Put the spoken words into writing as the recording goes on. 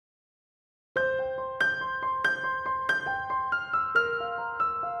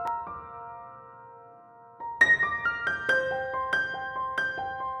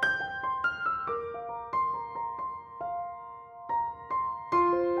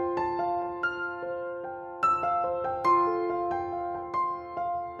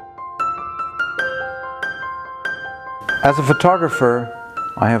As a photographer,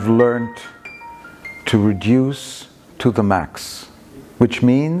 I have learned to reduce to the max, which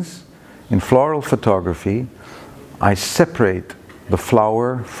means in floral photography, I separate the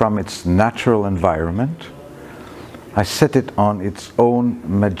flower from its natural environment. I set it on its own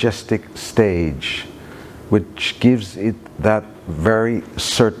majestic stage, which gives it that very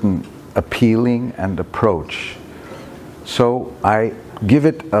certain appealing and approach. So I give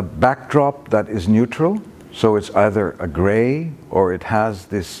it a backdrop that is neutral, so it's either a gray or it has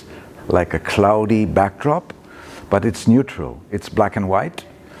this like a cloudy backdrop, but it's neutral, it's black and white.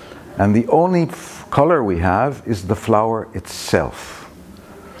 And the only color we have is the flower itself.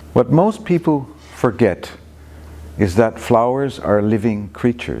 What most people forget is that flowers are living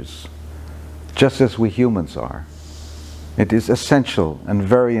creatures, just as we humans are. It is essential and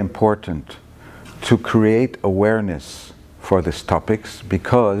very important to create awareness for these topics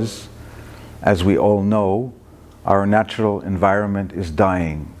because, as we all know, our natural environment is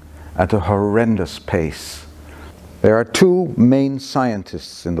dying at a horrendous pace. There are two main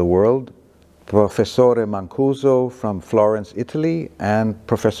scientists in the world, Professore Mancuso from Florence, Italy, and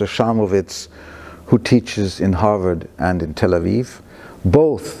Professor Shamowitz, who teaches in Harvard and in Tel Aviv.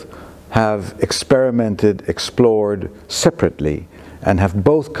 Both have experimented, explored separately, and have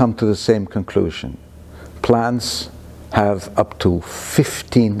both come to the same conclusion. Plants have up to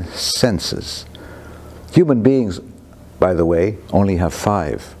 15 senses. Human beings, by the way, only have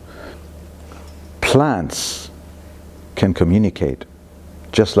 5. Plants can communicate,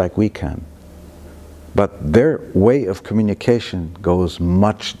 just like we can. But their way of communication goes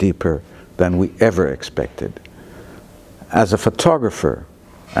much deeper than we ever expected. As a photographer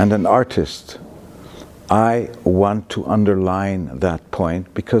and an artist, I want to underline that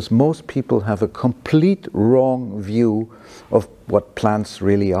point because most people have a complete wrong view of what plants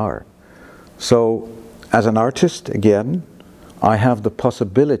really are. So, as an artist, again, I have the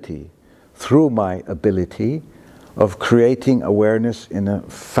possibility, through my ability, of creating awareness in a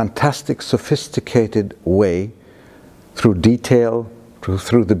fantastic, sophisticated way, through detail,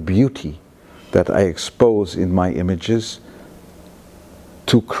 through the beauty that I expose in my images,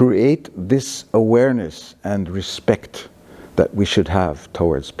 to create this awareness and respect that we should have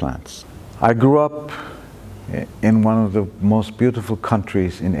towards plants. I grew up in one of the most beautiful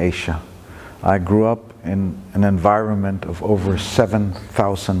countries in Asia. I grew up in an environment of over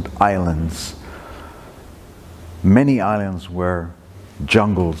 7,000 islands. Many islands were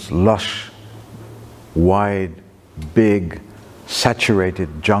jungles, lush, wide, big,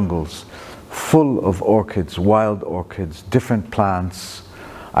 saturated jungles, full of orchids, wild orchids, different plants.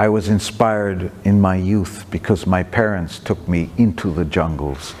 I was inspired in my youth because my parents took me into the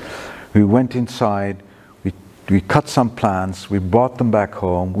jungles. We went inside, we cut some plants, we brought them back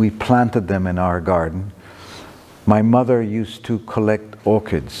home, we planted them in our garden. My mother used to collect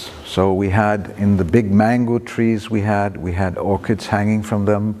orchids. So we had, in the big mango trees we had orchids hanging from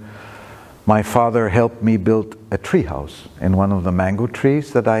them. My father helped me build a tree house in one of the mango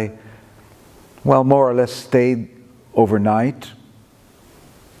trees that I, well, more or less stayed overnight.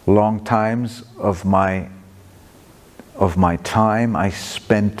 Long times of my time I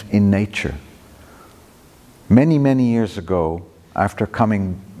spent in nature. Many, many years ago, after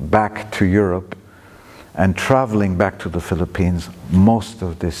coming back to Europe and traveling back to the Philippines, most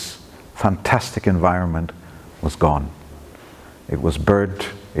of this fantastic environment was gone. It was burnt,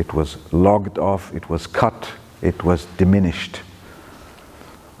 it was logged off, it was cut, it was diminished.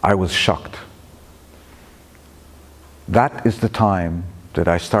 I was shocked. That is the time that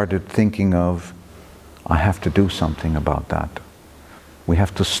I started thinking of, I have to do something about that. We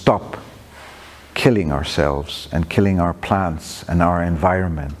have to stop killing ourselves and killing our plants and our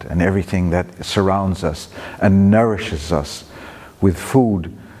environment and everything that surrounds us and nourishes us with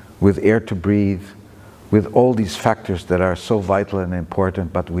food, with air to breathe, with all these factors that are so vital and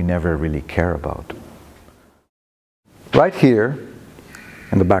important but we never really care about. Right here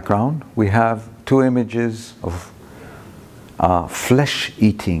in the background we have 2 images of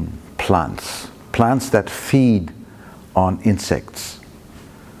flesh-eating plants, plants that feed on insects.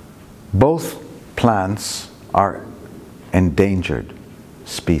 Both plants are endangered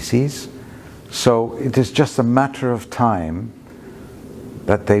species, so it is just a matter of time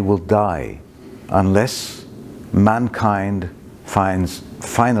that they will die unless mankind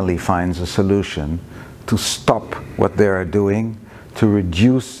finally finds a solution to stop what they are doing, to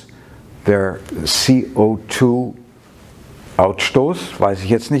reduce their CO2 Ausstoß, weiß ich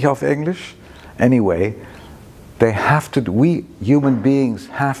jetzt nicht auf Englisch. Anyway, we human beings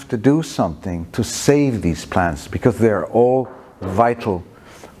have to do something to save these plants because they are all vital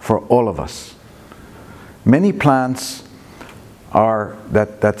for all of us. Many plants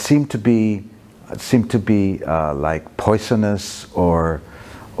that seem to be like poisonous or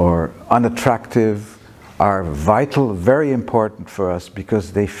unattractive are vital, very important for us,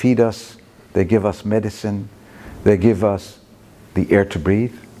 because they feed us, they give us medicine, they give us the air to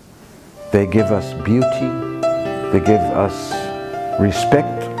breathe, they give us beauty, they give us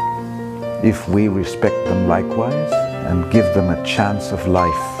respect, if we respect them likewise, and give them a chance of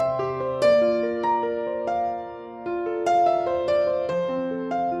life.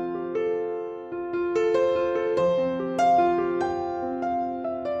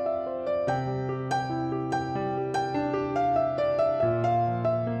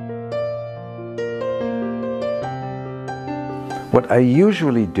 What I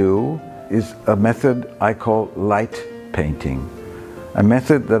usually do is a method I call light painting, a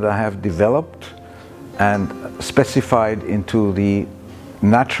method that I have developed and specified into the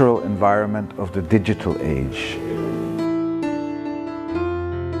natural environment of the digital age.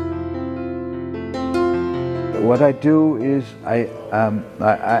 What I do is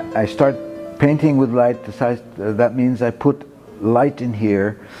I start painting with light. That means I put light in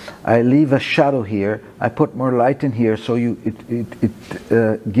here, I leave a shadow here, I put more light in here, so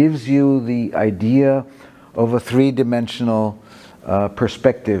it gives you the idea of a three-dimensional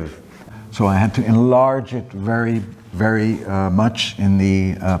perspective. So I had to enlarge it very much in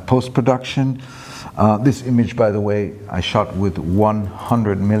the post-production. This image, by the way, I shot with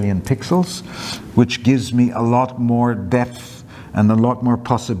 100 million pixels, which gives me a lot more depth and a lot more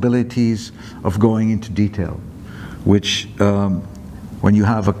possibilities of going into detail, which when you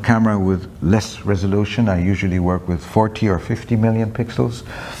have a camera with less resolution, I usually work with 40 or 50 million pixels,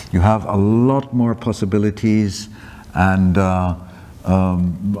 you have a lot more possibilities and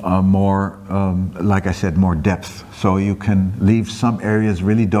more, like I said, more depth. So you can leave some areas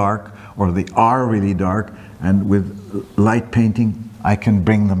really dark, or they are really dark, and with light painting I can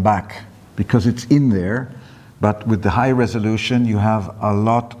bring them back because it's in there. But with the high resolution you have a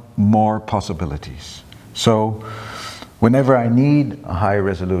lot more possibilities. So whenever I need a high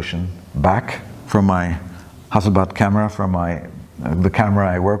resolution back from my Hasselblad camera, from the camera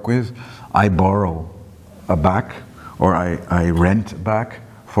I work with, I borrow a back, or I rent a back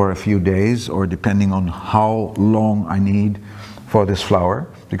for a few days, or depending on how long I need for this flower,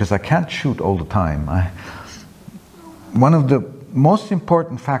 because I can't shoot all the time. One of the most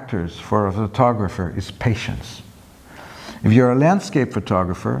important factors for a photographer is patience. If you're a landscape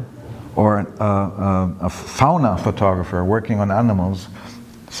photographer, or a fauna photographer working on animals,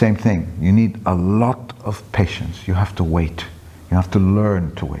 same thing. You need a lot of patience. You have to wait. You have to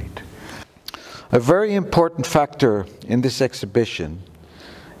learn to wait. A very important factor in this exhibition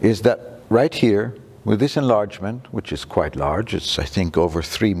is that right here, with this enlargement, which is quite large, it's I think over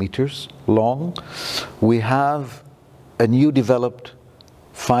 3 meters long, we have a new developed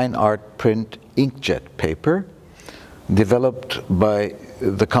fine art print inkjet paper, developed by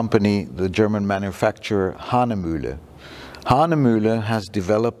the company, the German manufacturer Hahnemühle. Hahnemühle has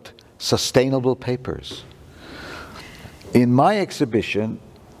developed sustainable papers. In my exhibition,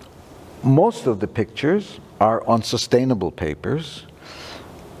 most of the pictures are on sustainable papers.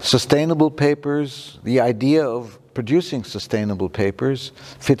 Sustainable papers, the idea of producing sustainable papers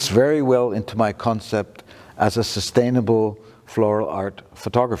fits very well into my concept as a sustainable floral art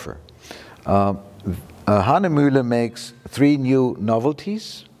photographer. Hahnemühle makes 3 new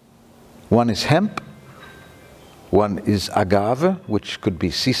novelties. One is hemp, one is agave, which could be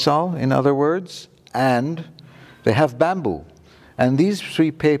sisal in other words, and they have bamboo. And these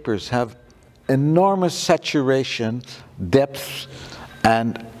 3 papers have enormous saturation, depth,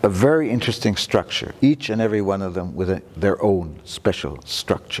 and a very interesting structure, each and every one of them with their own special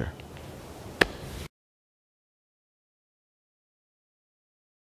structure.